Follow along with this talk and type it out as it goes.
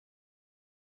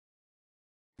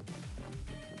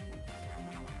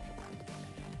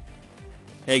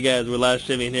Hey guys, we're live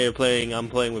streaming here playing. I'm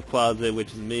playing with Closet, which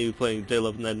is me playing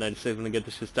JLove996. I'm gonna get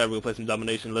this shit started. We're gonna play some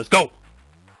domination. Let's go!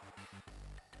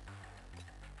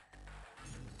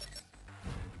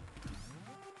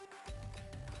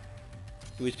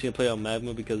 We should play on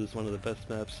Magma because it's one of the best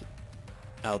maps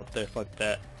out there. Fuck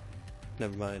that.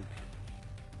 Never mind.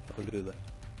 I'll do that.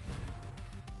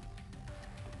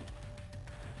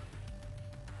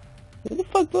 Who the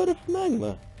fuck voted for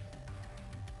Magma?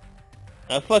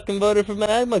 I fucking voted for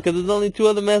Magma because there's only two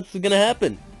other maps that's gonna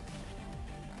happen.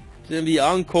 It's gonna be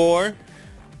Encore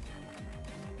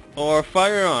or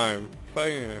Firearm.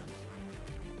 Fire.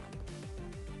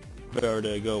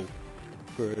 Vertigo.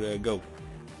 Vertigo.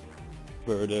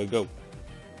 Vertigo.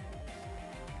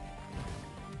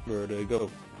 Vertigo.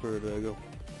 Vertigo.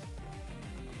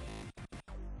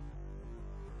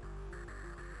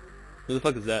 Who the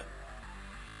fuck is that?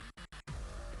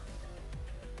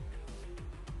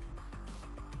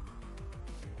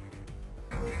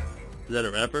 Is that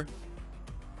a rapper?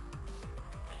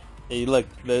 Hey, look,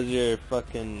 there's your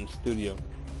fucking studio.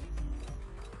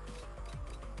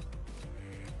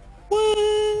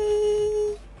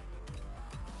 What?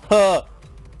 Huh.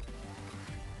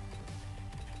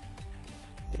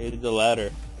 Here's the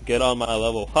ladder. Get on my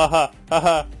level. Haha,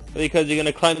 haha. Because you're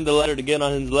gonna climb the ladder to get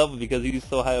on his level because he's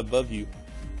so high above you.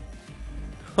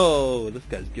 Oh, this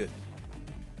guy's good.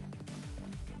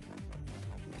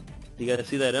 You guys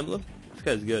see that emblem? This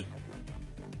guy's good.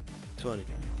 20.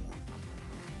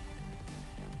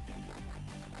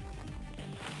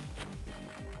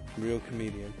 Real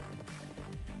comedian.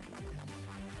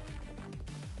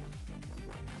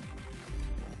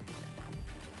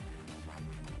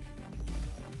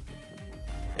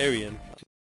 Aryan.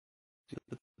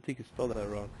 I think you spelled that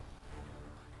wrong.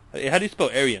 Hey, how do you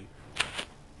spell Aryan?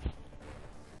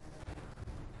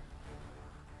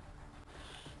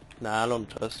 Nah, I don't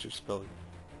trust your spelling.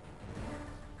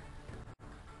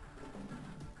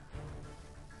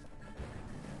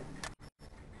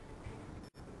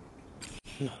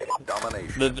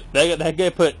 Domination. That guy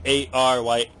put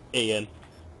A-R-Y-A-N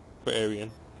for Aryan.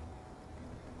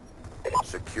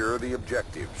 Secure the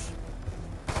objectives.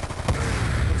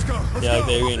 Let's go. Let's Yeah, go. like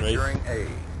the Aryan race. Securing A.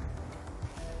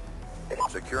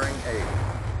 Securing A.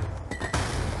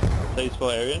 That's how you spell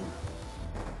Aryan?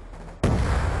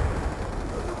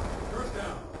 First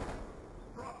down.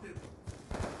 Dropped it.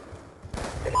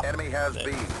 Enemy has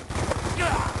B.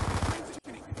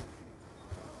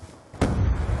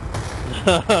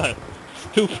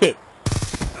 Stupid.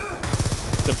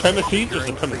 Supremacy or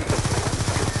supremacy?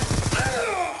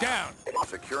 Down.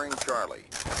 Securing Charlie.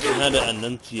 You had to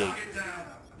enunciate.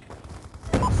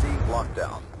 C locked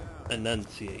down.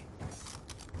 Enunciate.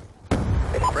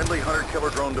 Friendly hunter-killer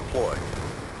drone deployed.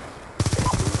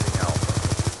 Losing Alpha.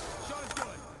 Shot is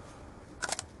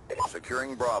good.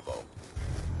 Securing Bravo.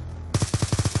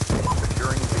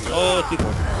 Securing B. Oh,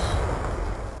 C4.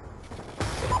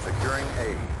 Securing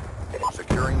A.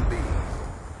 Securing B.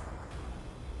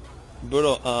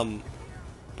 Brutal,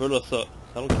 so,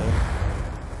 I don't care.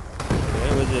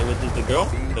 Okay, was it the girl?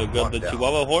 The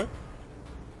Chihuahua whore?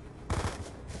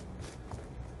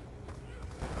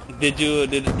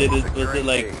 Was it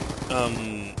like,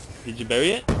 did you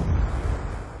bury it? Did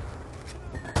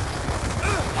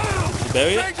you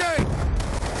bury it?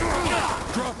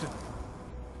 Dropped it.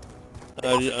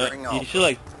 You should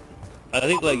like, I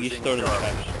think like you should throw it in the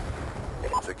trash.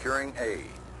 Securing A.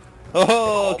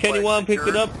 Oh, Kenny Wan picked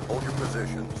it up. Hold your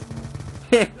positions.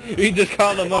 He just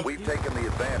called him up We've taken the for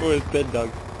advantage. his bed dog.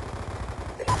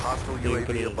 Hostile Yeah,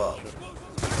 put it UAV in. above.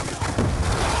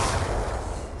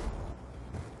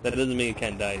 That doesn't mean he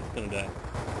can't die. He's gonna die.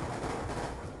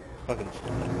 Fucking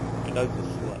slut. Your dog's a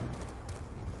slut.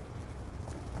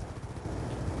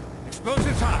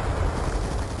 Explosives hot.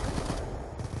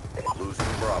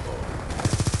 Losing Bravo.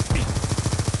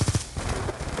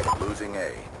 Losing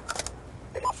A.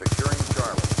 Securing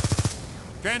Charlie.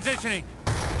 Transitioning.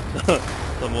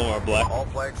 Some of them are black. All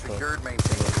flags secured.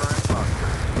 Maintain current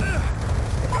posture.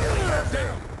 Enemy has A.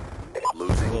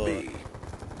 Losing B.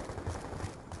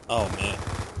 Oh man.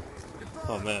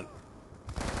 Oh man.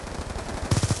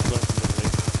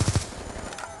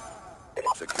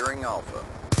 Securing Alpha.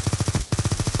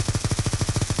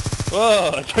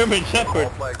 Whoa, a German Shepherd All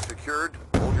flags secured.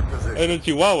 Hold your position. and a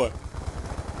Chihuahua.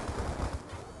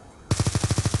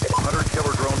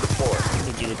 Hunter-killer drone deployed.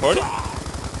 Did you record it?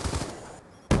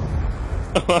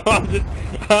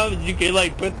 How did you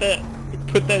like put that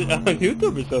on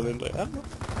YouTube or something? Like, I don't know.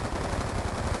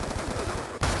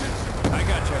 I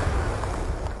gotcha.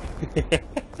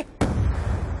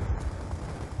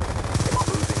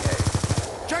 Losing A.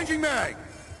 Changing mag.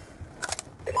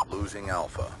 Losing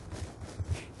Alpha.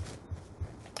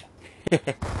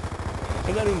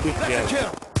 I'm not even doing That's a damage. kill.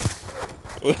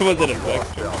 What was it, a Lost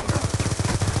vector? Delta.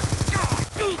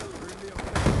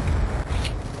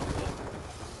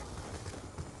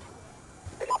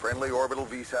 Friendly orbital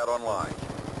VSAT online.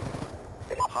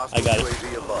 Hostile I got it.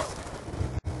 UAV above.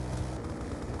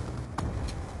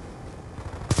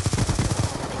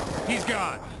 He's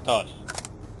gone. Oh.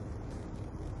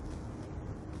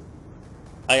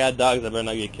 I got dogs, I better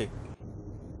not get kicked.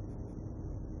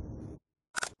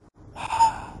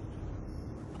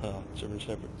 Oh, German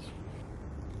Shepherds.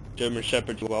 German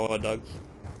Shepherd Chihuahua dogs.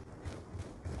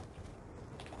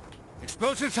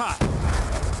 Explosives hot.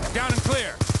 Down and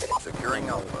clear. Securing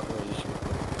Alpha.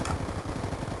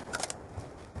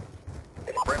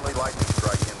 Friendly lightning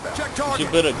strike inbound. Check You target. should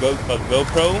put a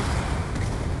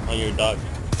GoPro on your dog.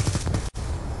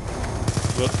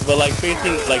 But like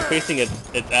facing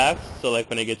its ass, so like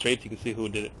when it gets raped, you can see who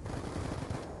did it.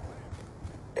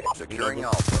 Securing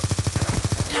Alpha.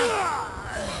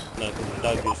 No, because the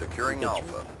dog gets Securing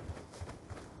Alpha.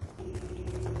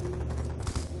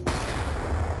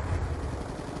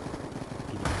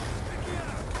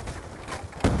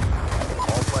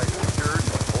 All flags secured.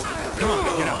 Hold your Come on,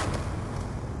 position. get out.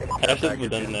 I should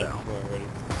have done that before already.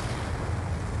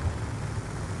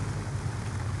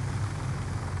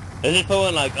 Let's just put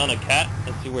one like on a cat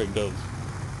and see where it goes.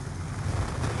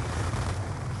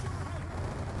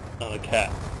 On a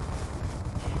cat.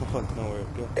 I don't know where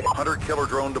it goes. Hunter killer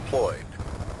drone deployed.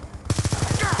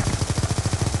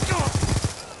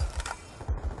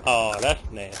 Oh, that's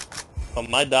nasty. On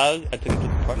my dog, I took him to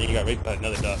the park and he got raped by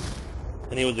another dog.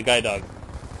 And he was a guy dog.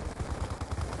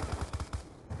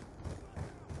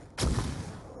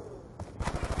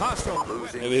 Hostile.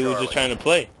 Losing Maybe he was just Charlie. trying to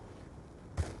play.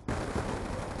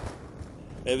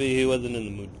 Maybe he wasn't in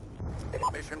the mood.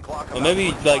 Mission clock Or about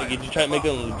maybe to like expire. you try to make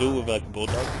him do with like a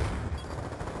bulldog.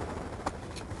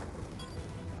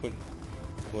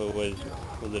 What was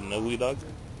it an ugly dog?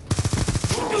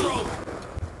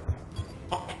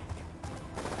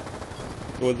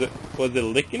 Was it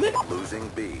licking it? Losing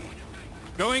B.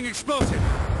 Going explosive.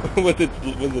 was it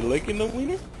licking the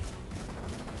wiener?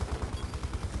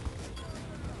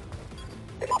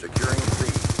 Securing C.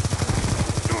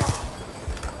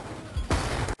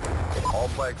 All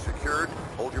flags secured.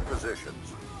 Hold your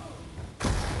positions.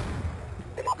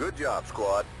 Good job,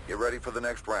 squad. Get ready for the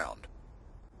next round.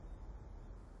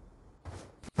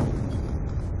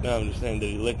 No, I'm just saying,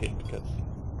 did he lick it? Because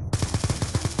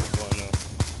I wanna know.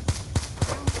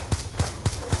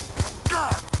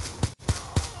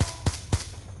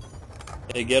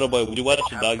 Hey, Ghetto Boy, would you watch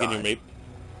your dog getting raped?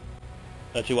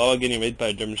 A Chihuahua getting raped by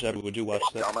a German Shepherd, would you watch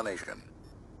that? Domination.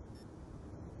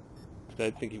 'Cause I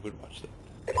think you would watch that.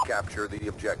 Capture the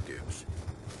objectives.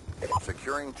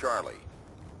 Securing Charlie.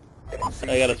 C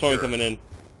I got a swarm secured. coming in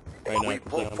right now. We 'cause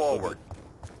pull I'm forward.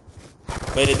 so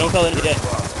Wait, don't call it yet.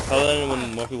 Call it in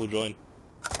when more people join.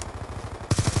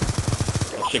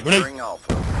 Oh shit, grenade! Securing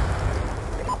Alpha.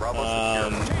 Bravo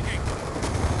secured.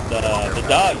 The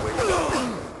dog.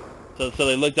 So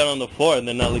they look down on the floor and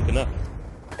they're not looking up.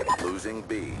 Losing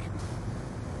B.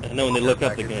 And then when they look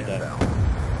up, they're Package gonna die.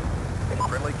 inbound.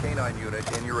 Friendly canine unit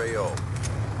in your AO. What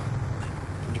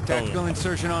you calling Tactical it?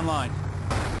 insertion online.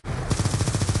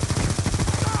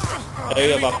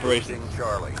 Area of operations. Losing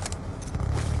Charlie.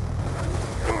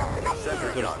 Sentry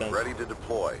What is gun that? ready to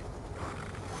deploy.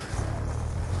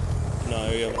 No,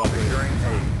 area of operations. Securing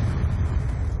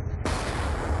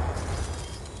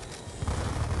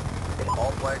A.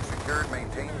 All flags secured.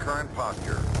 Maintain current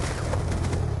posture.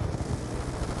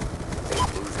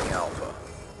 Losing Alpha.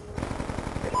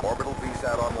 Orbital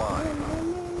VSAT online.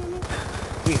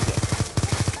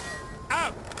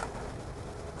 Out.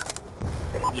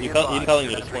 You calling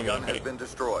it a Sentry swarm, gun has right? been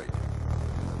destroyed.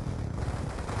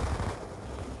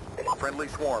 Friendly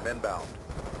swarm inbound.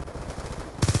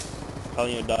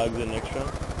 Calling your dogs in next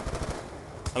round?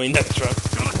 I mean next round.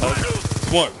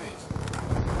 Swarm!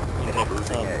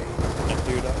 Losing A. Next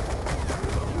to your dog?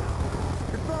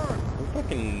 We're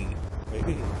fucking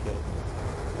maybe killed.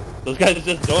 Those guys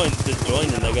just joined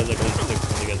and that guy's like 0-6 and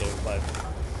the guy's 0-5.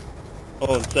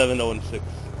 0-7, 0-6.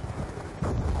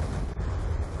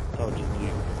 Oh, just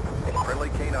leave. Friendly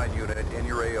canine unit in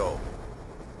your AO.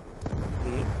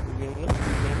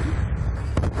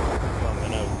 Oh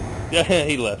man, yeah,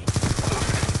 he left.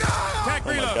 Tac Oh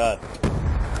my reload. god.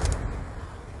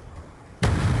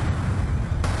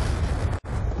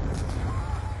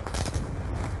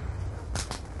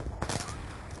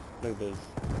 Look at this.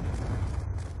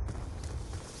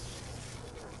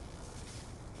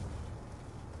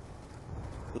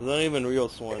 Those aren't even real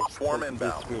swarms. Swarm This is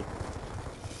inbound. screwed.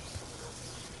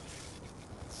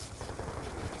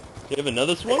 You have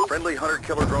another swarm? Friendly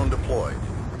hunter-killer drone deployed.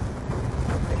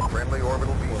 Friendly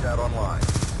orbital VSAT online.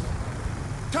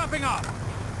 Topping off!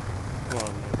 Come on,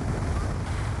 man.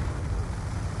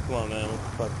 Come on, man. What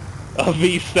the fuck? A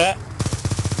VSAT?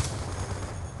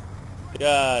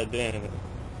 God damn it.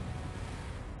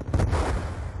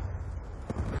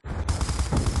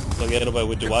 Look at it, but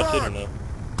would you watch it or no?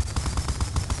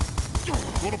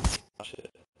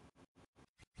 Shit.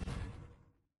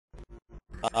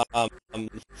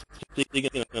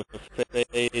 Speaking of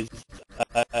phase,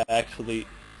 I actually...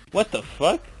 What the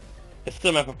fuck? It's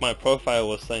still my profile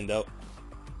was signed out.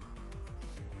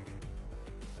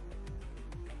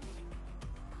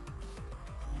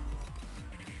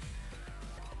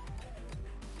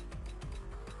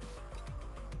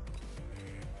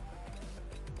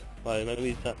 Well, maybe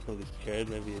he's not really scared,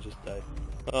 maybe he just died.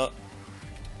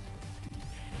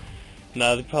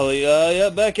 Nah, they probably, yeah,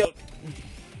 back out!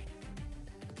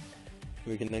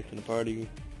 Reconnect to the party.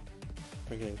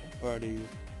 Reconnect to the party.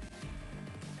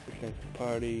 Reconnect to the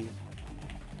party.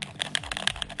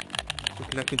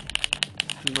 Reconnected to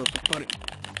the party.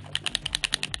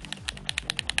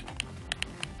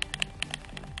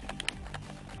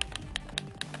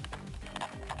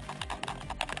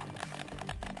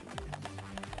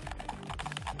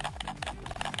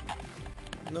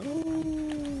 No.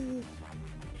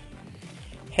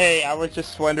 Hey, I was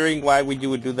just wondering why you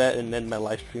would do that and then my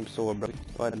live stream so abruptly.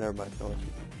 Oh, never mind. No.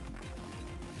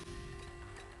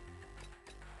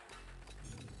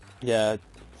 Yeah,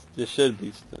 it should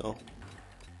be still.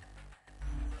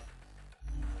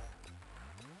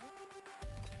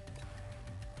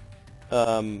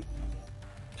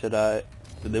 Should I?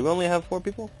 Did they only have 4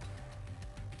 people?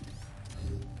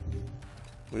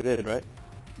 We did, right?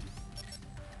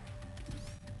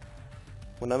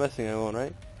 We're not missing anyone,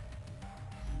 right?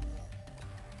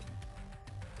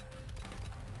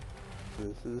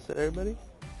 Is this everybody?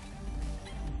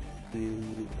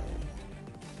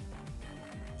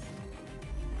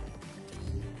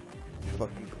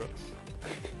 Fucking gross.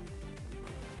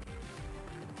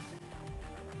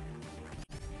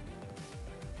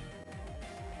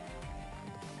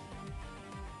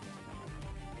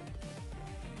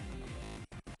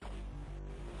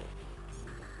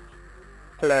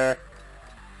 Hello.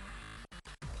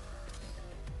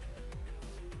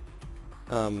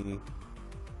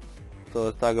 So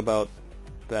let's talk about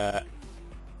that.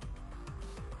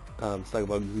 Let's talk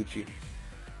about Gucci.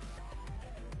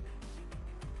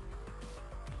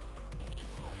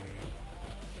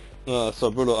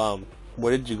 So Bruno,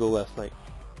 where did you go last night?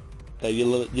 That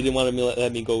you didn't want to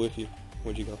let me go with you.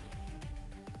 Where'd you go?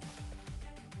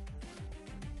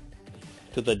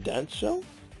 To the dance show?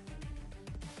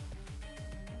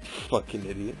 Fucking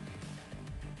idiot.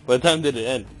 What time did it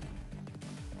end?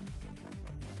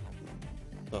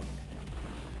 Oh.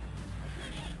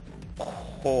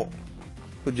 Oh.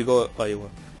 Who'd you go with? Oh, you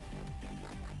went.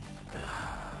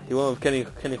 You went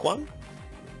with Kenny Juan?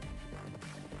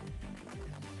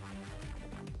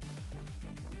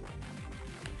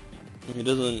 He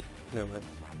doesn't... Never mind.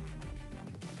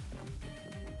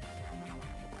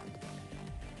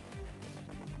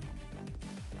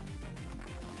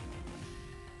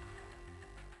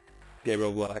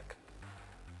 Gabriel Black.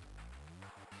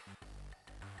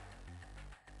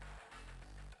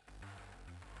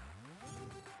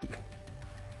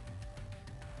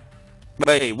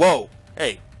 Hey, whoa!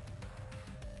 Hey!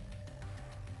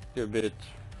 You're a bitch.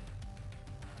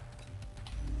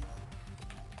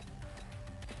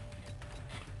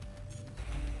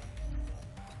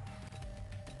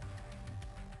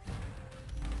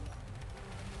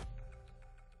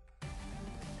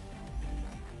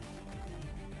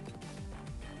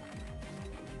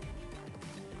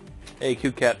 Hey,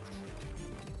 cute cat.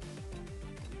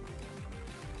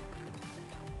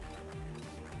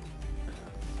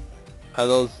 Are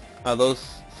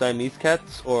those Siamese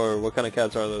cats, or what kind of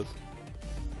cats are those?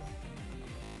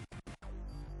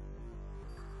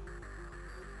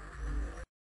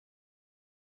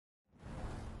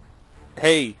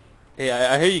 Hey,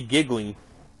 I hear you giggling. You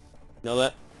know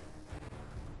that?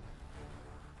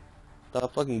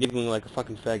 Stop fucking giggling like a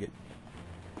fucking faggot.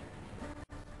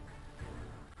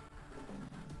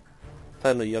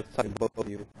 Time you have to talk to both of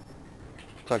you.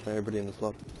 Talk to everybody in this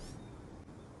lobby.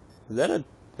 Is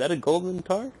that a golden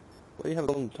tar? Why do you have a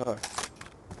golden tar?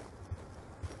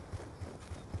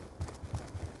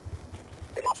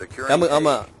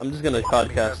 I'm just gonna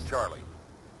podcast. Charlie.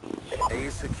 A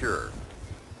secure.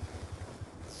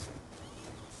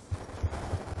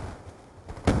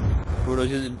 Bruto's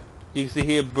using. You can see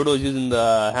here, Bruto's using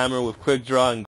the hammer with quick draw and